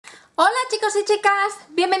Hola chicos y chicas,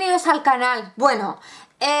 bienvenidos al canal. Bueno,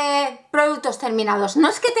 productos terminados. No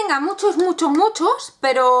es que tenga muchos,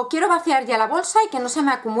 pero quiero vaciar ya la bolsa y que no se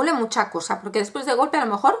me acumule mucha cosa, porque después de golpe a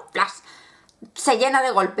lo mejor ¡plas!, se llena de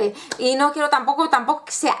golpe. Y no quiero tampoco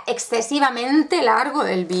que sea excesivamente largo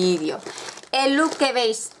el vídeo. El look que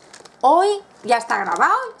veis hoy ya está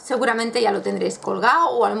grabado, seguramente ya lo tendréis colgado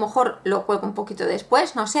o a lo mejor lo cuelgo un poquito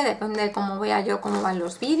después, no sé, depende de cómo vea yo cómo van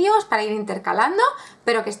los vídeos para ir intercalando,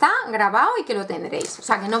 pero que está grabado y que lo tendréis, o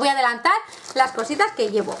sea que no voy a adelantar las cositas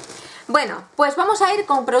que llevo. Bueno, pues vamos a ir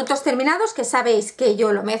con productos terminados, que sabéis que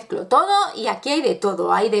yo lo mezclo todo y aquí hay de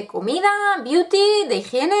todo, hay de comida, beauty, de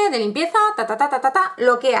higiene, de limpieza,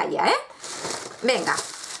 lo que haya, ¿eh? Venga,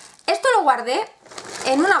 esto lo guardé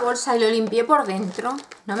en una bolsa y lo limpié por dentro.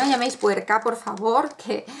 No me llaméis puerca, por favor,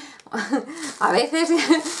 que a veces...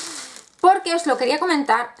 porque os lo quería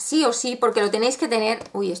comentar sí o sí, porque lo tenéis que tener...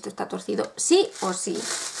 Uy, esto está torcido. Sí o sí,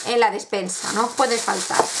 en la despensa, no puede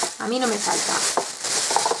faltar. A mí no me falta.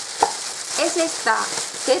 Es esta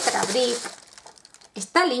Tetra Brick.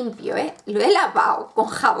 Está limpio, ¿eh? Lo he lavado con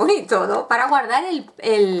jabón y todo para guardar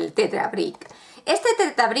el Tetra Brick. Este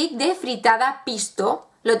Tetra Brick de fritada pisto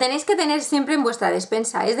lo tenéis que tener siempre en vuestra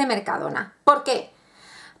despensa, es de Mercadona. ¿Por qué?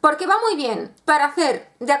 Porque va muy bien para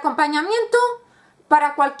hacer de acompañamiento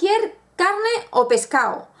para cualquier carne o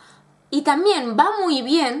pescado. Y también va muy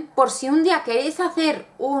bien por si un día queréis hacer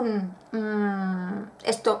un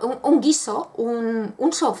guiso,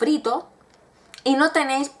 un sofrito, y no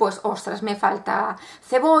tenéis, pues, ostras, me falta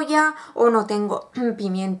cebolla, o no tengo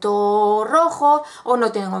pimiento rojo, o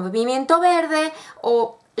no tengo pimiento verde,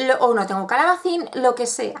 o no tengo calabacín, lo que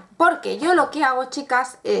sea. Porque yo lo que hago,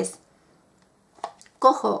 chicas, es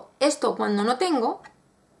cojo esto cuando no tengo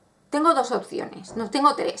dos opciones, no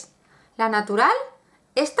tengo tres. La natural,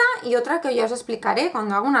 esta y otra que ya os explicaré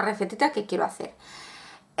cuando hago una recetita que quiero hacer.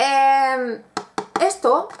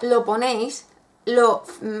 Esto lo ponéis, lo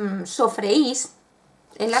sofreís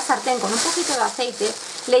en la sartén con un poquito de aceite,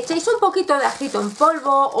 le echáis un poquito de ajito en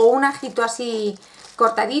polvo o un ajito así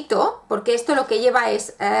cortadito, porque esto lo que lleva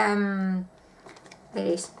es,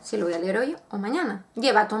 veréis si lo voy a leer hoy o mañana,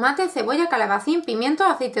 lleva tomate, cebolla, calabacín, pimiento,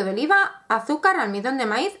 aceite de oliva, azúcar, almidón de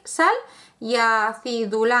maíz, sal y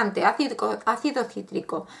acidulante, ácido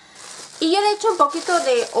cítrico. Y yo le echo un poquito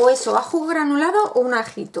de ajo granulado o un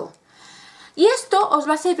ajito. Y esto os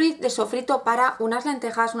va a servir de sofrito para unas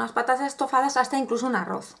lentejas, unas patatas estofadas, hasta incluso un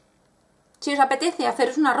arroz. Si os apetece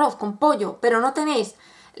haceros un arroz con pollo, pero no tenéis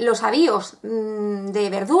los avíos de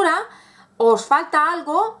verdura, os falta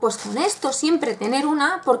algo, pues con esto siempre tener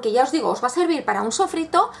una, porque ya os digo, os va a servir para un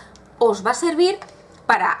sofrito, os va a servir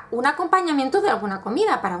para un acompañamiento de alguna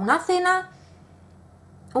comida, para una cena,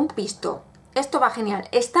 un pisto. Esto va genial,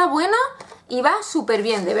 está buena y va súper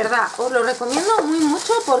bien, de verdad, os lo recomiendo muy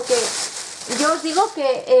mucho porque yo os digo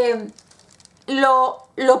que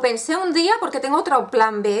lo pensé un día porque tengo otro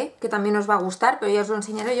plan B que también os va a gustar, pero ya os lo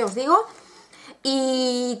enseñaré, ya os digo.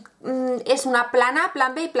 Y es una plan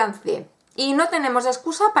B y plan C. Y no tenemos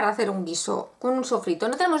excusa para hacer un guiso con un sofrito.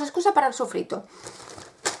 No tenemos excusa para el sofrito.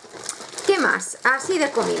 ¿Qué más? Así de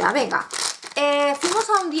comida, venga. Fuimos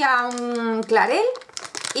a un día a un clarel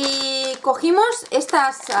y cogimos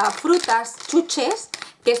estas frutas chuches,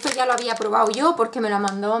 que esto ya lo había probado yo porque me lo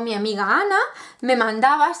mandó mi amiga Ana. Me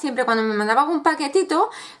mandaba, siempre cuando me mandaba algún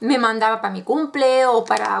paquetito, me mandaba para mi cumple o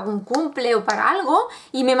para algún cumple o para algo,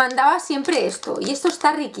 y me mandaba siempre esto. Y esto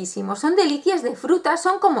está riquísimo, son delicias de frutas,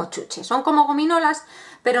 son como chuches, son como gominolas,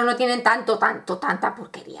 pero no tienen tanta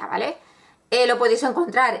porquería, ¿vale? Lo podéis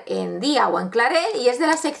encontrar en Día o en Clarel y es de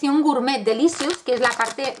la sección Gourmet Delicious, que es la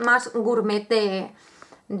parte más gourmet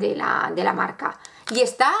de la marca. Y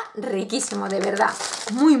está riquísimo, de verdad.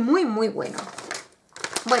 Muy bueno.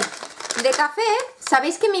 Bueno, de café,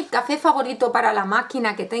 sabéis que mi café favorito para la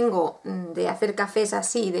máquina que tengo de hacer cafés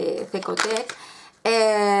así, de Cecotec,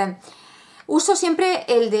 uso siempre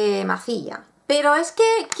el de Macilla. Pero es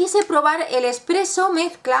que quise probar el espresso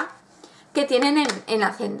mezcla que tienen en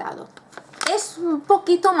Hacendado. Es un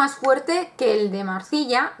poquito más fuerte que el de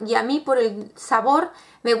Marcilla y a mí por el sabor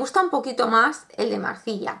me gusta un poquito más el de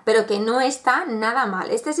Marcilla, pero que no está nada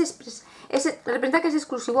mal. Este representa que es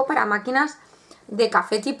exclusivo para máquinas de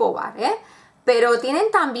café tipo bar, ¿eh? Pero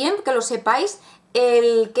tienen también, que lo sepáis,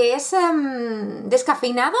 el que es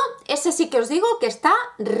descafeinado, ese sí que os digo que está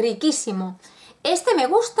riquísimo. Este me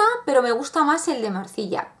gusta, pero me gusta más el de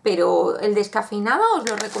Marcilla, pero el descafeinado os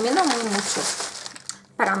lo recomiendo muy mucho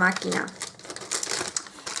para máquina.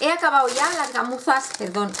 He acabado ya las gamuzas,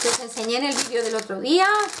 perdón, que os enseñé en el vídeo del otro día,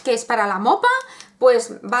 que es para la mopa,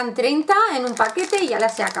 pues van 30 en un paquete y ya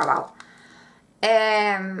las he acabado.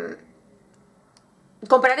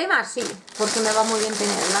 Compraré más, sí, porque me va muy bien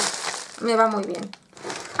tenerla. Me va muy bien.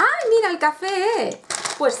 ¡Ay, mira el café!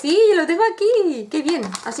 Pues sí, lo tengo aquí. ¡Qué bien!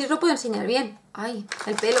 Así os lo puedo enseñar bien. ¡Ay,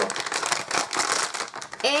 el pelo!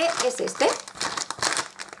 Es este.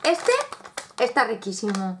 Este está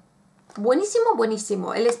riquísimo. Buenísimo,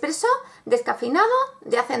 buenísimo. El expreso descafeinado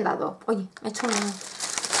de Hacendado. Oye, me he hecho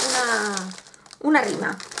una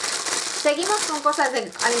rima. Seguimos con cosas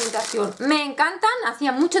de alimentación. Me encantan.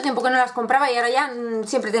 Hacía mucho tiempo que no las compraba y ahora ya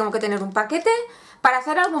siempre tengo que tener un paquete para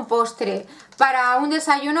hacer algún postre, para un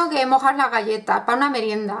desayuno que mojas la galleta, para una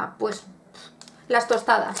merienda. Pues las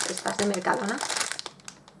tostadas estas de Mercadona.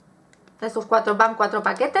 Estos van 4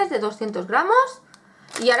 paquetes de 200 gramos.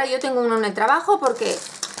 Y ahora yo tengo uno en el trabajo porque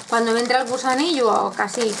cuando me entra el gusanillo,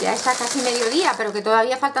 que ya está casi mediodía, pero que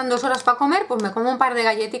todavía faltan 2 horas para comer, pues me como un par de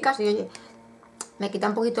galletitas y oye, me quita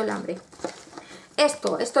un poquito el hambre.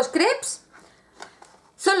 Estos crepes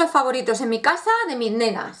son los favoritos en mi casa de mis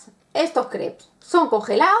nenas. Estos crepes son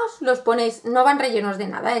congelados, los ponéis, no van rellenos de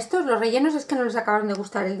nada. Los rellenos es que no les acaban de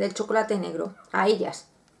gustar, el del chocolate negro, a ellas.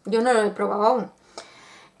 Yo no lo he probado aún.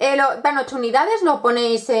 Van 8 unidades, lo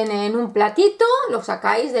ponéis en un platito, lo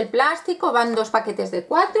sacáis del plástico, van 2 paquetes de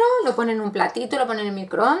 4, lo ponen en un platito, lo ponen en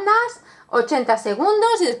microondas, 80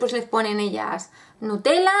 segundos y después les ponen ellas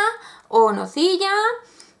Nutella o nocilla,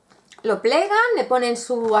 lo plegan, le ponen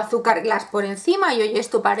su azúcar glass por encima y oye,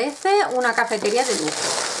 esto parece una cafetería de lujo.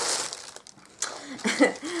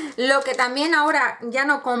 Lo que también ahora ya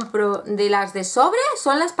no compro de las de sobre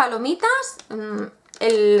son las palomitas,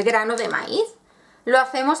 el grano de maíz. Lo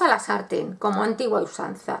hacemos a la sartén, como antigua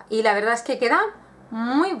usanza. Y la verdad es que quedan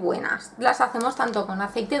muy buenas. Las hacemos tanto con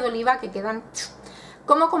aceite de oliva, que quedan,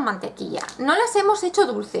 como con mantequilla. No las hemos hecho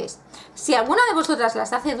dulces. Si alguna de vosotras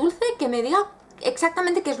las hace dulce, que me diga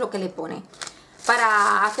exactamente qué es lo que le pone.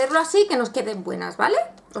 Para hacerlo así, que nos queden buenas, ¿vale?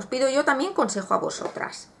 Os pido yo también consejo a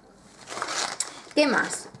vosotras. ¿Qué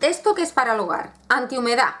más? Esto que es para el hogar.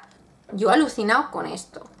 Antihumedad. Yo he alucinado con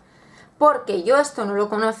esto. Porque yo esto no lo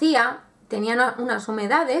conocía. Tenía unas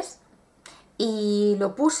humedades y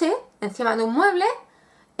lo puse encima de un mueble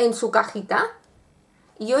en su cajita.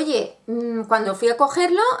 Y oye, cuando fui a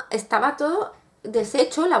cogerlo estaba todo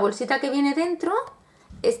deshecho, la bolsita que viene dentro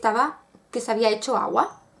estaba que se había hecho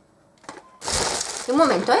agua. Un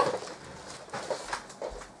momento, ¿eh?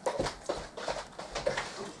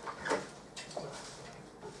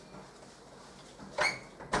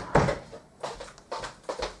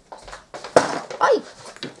 ¡Ay!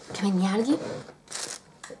 ¿Que venía alguien?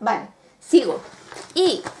 Vale, sigo.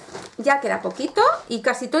 Y ya queda poquito y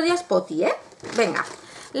casi todo ya es poti, ¿eh? Venga,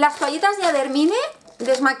 las toallitas de Adermine,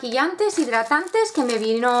 desmaquillantes, hidratantes, que me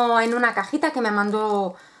vino en una cajita que me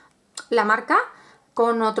mandó la marca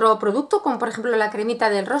con otro producto, como por ejemplo la cremita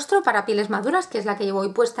del rostro para pieles maduras, que es la que llevo hoy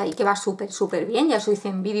puesta y que va súper bien, ya os hice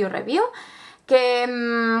en vídeo review, que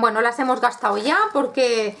bueno, las hemos gastado ya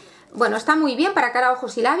porque bueno, está muy bien para cara,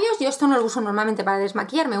 ojos y labios. Yo esto no lo uso normalmente para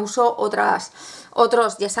desmaquillar, me uso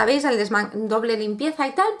otros, ya sabéis, el doble limpieza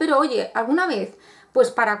y tal, pero oye, alguna vez,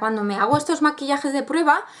 pues para cuando me hago estos maquillajes de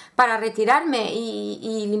prueba, para retirarme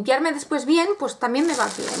y limpiarme después bien, pues también me va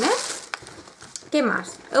bien, ¿eh? ¿Qué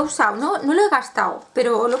más? He usado, no lo he gastado,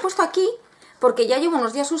 pero lo he puesto aquí porque ya llevo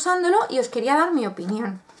unos días usándolo y os quería dar mi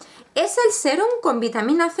opinión. Es el serum con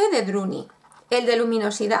vitamina C de Druni, el de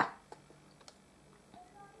luminosidad.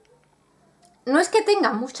 No es que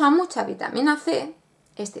tenga mucha vitamina C,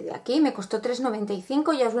 este de aquí me costó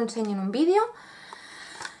 3,95, ya os lo enseño en un vídeo.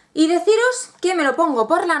 Y deciros que me lo pongo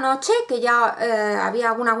por la noche, que ya había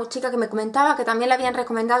alguna chica que me comentaba que también le habían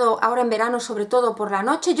recomendado ahora en verano, sobre todo por la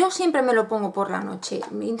noche. Yo siempre me lo pongo por la noche,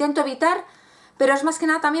 intento evitar, pero es más que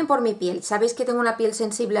nada también por mi piel. Sabéis que tengo una piel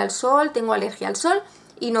sensible al sol, tengo alergia al sol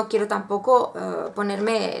y no quiero tampoco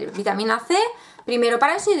ponerme vitamina C, primero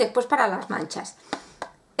para eso y después para las manchas.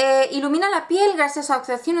 Ilumina la piel gracias a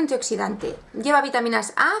acción antioxidante. Lleva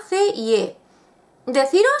vitaminas A, C y E.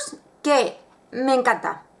 Deciros que me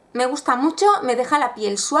encanta. Me gusta mucho, me deja la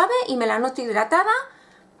piel suave y me la noto hidratada.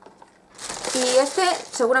 Y este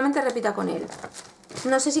seguramente repita con él.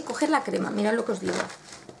 No sé si coger la crema, mirad lo que os digo.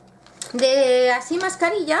 De así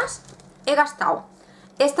mascarillas he gastado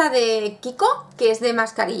esta de Kiko, que es de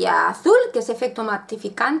mascarilla azul, que es efecto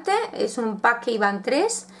matificante. Es un pack que iban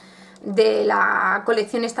 3 de la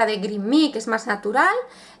colección esta de Green Me, que es más natural,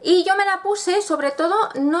 y yo me la puse sobre todo,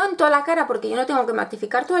 no en toda la cara porque yo no tengo que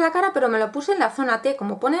matificar toda la cara, pero me lo puse en la zona T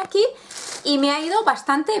como pone aquí y me ha ido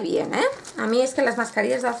bastante bien, ¿eh? A mí es que las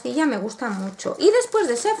mascarillas de arcilla me gustan mucho. Y después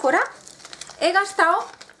de Sephora he gastado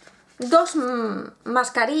 2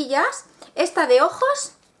 mascarillas, esta de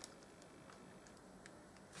ojos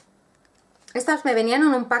Estas me venían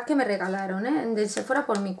en un pack que me regalaron, de Sephora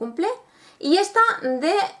por mi cumple. Y esta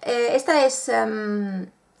es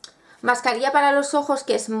mascarilla para los ojos,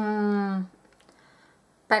 que es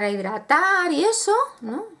para hidratar y eso,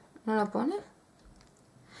 ¿no? No lo pone.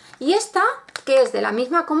 Y esta, que es de la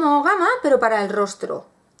misma como gama, pero para el rostro.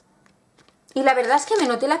 Y la verdad es que me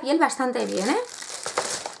noté la piel bastante bien, ¿eh?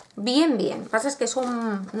 Bien, bien. Lo que pasa es que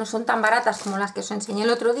no son tan baratas como las que os enseñé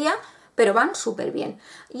el otro día, pero van súper bien.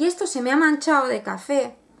 Y esto se me ha manchado de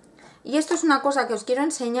café. Y esto es una cosa que os quiero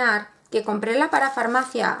enseñar, que compré en la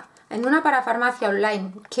parafarmacia, en una parafarmacia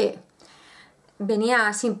online, que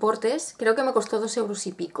venía sin portes, creo que me costó 2 euros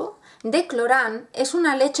y pico. De Clorán, es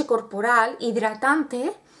una leche corporal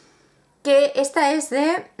hidratante, que esta es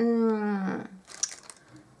de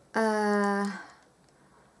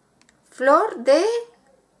flor de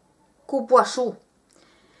cupuaçú.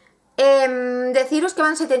 Deciros que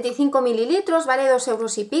van 75 mililitros, vale 2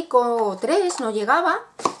 euros y pico o 3, no llegaba.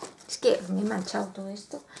 Es que me he manchado todo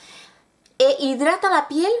esto. Hidrata la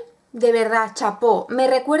piel, de verdad, chapó. Me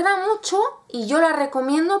recuerda mucho y yo la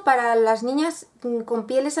recomiendo para las niñas con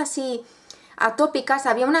pieles así atópicas.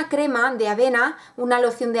 Había una crema de avena, una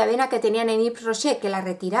loción de avena que tenían en Yves Rocher, que la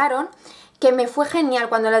retiraron, que me fue genial.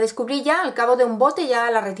 Cuando la descubrí ya, al cabo de un bote ya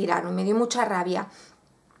la retiraron, me dio mucha rabia.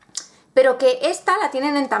 Pero que esta la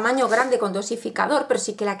tienen en tamaño grande con dosificador, pero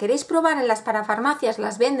si que la queréis probar en las parafarmacias,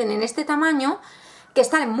 las venden en este tamaño, que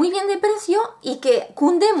están muy bien de precio y que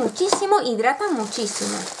cunde muchísimo, hidrata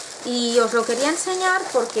muchísimo. Y os lo quería enseñar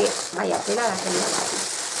porque, vaya tela la que le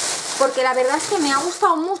porque la verdad es que me ha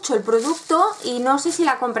gustado mucho el producto y no sé si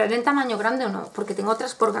la compraré en tamaño grande o no, porque tengo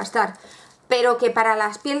otras por gastar. Pero que para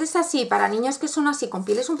las pieles así, para niños que son así, con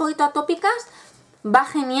pieles un poquito atópicas, va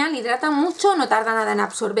genial, hidrata mucho, no tarda nada en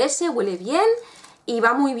absorberse, huele bien y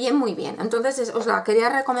va muy bien, muy bien. Entonces os la quería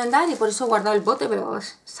recomendar y por eso he guardado el bote, pero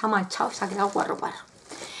se ha manchado, se ha quedado guarro.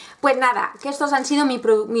 Pues nada, que estos han sido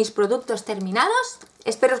mis productos terminados.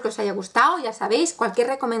 Espero que os haya gustado, ya sabéis, cualquier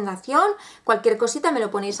recomendación, cualquier cosita me lo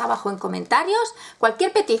ponéis abajo en comentarios,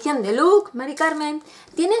 cualquier petición de look. Mari Carmen,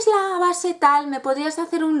 ¿tienes la base tal? ¿Me podrías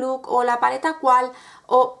hacer un look? ¿O la paleta cual?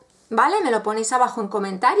 O, ¿vale? Me lo ponéis abajo en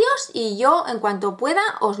comentarios y yo en cuanto pueda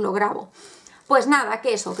os lo grabo. Pues nada,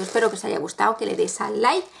 que eso, que espero que os haya gustado, que le deis al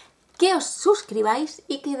like, que os suscribáis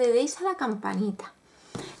y que le deis a la campanita.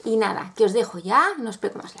 Y nada, que os dejo ya, no os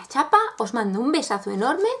pego más la chapa, os mando un besazo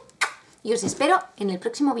enorme y os espero en el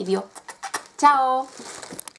próximo vídeo. ¡Chao!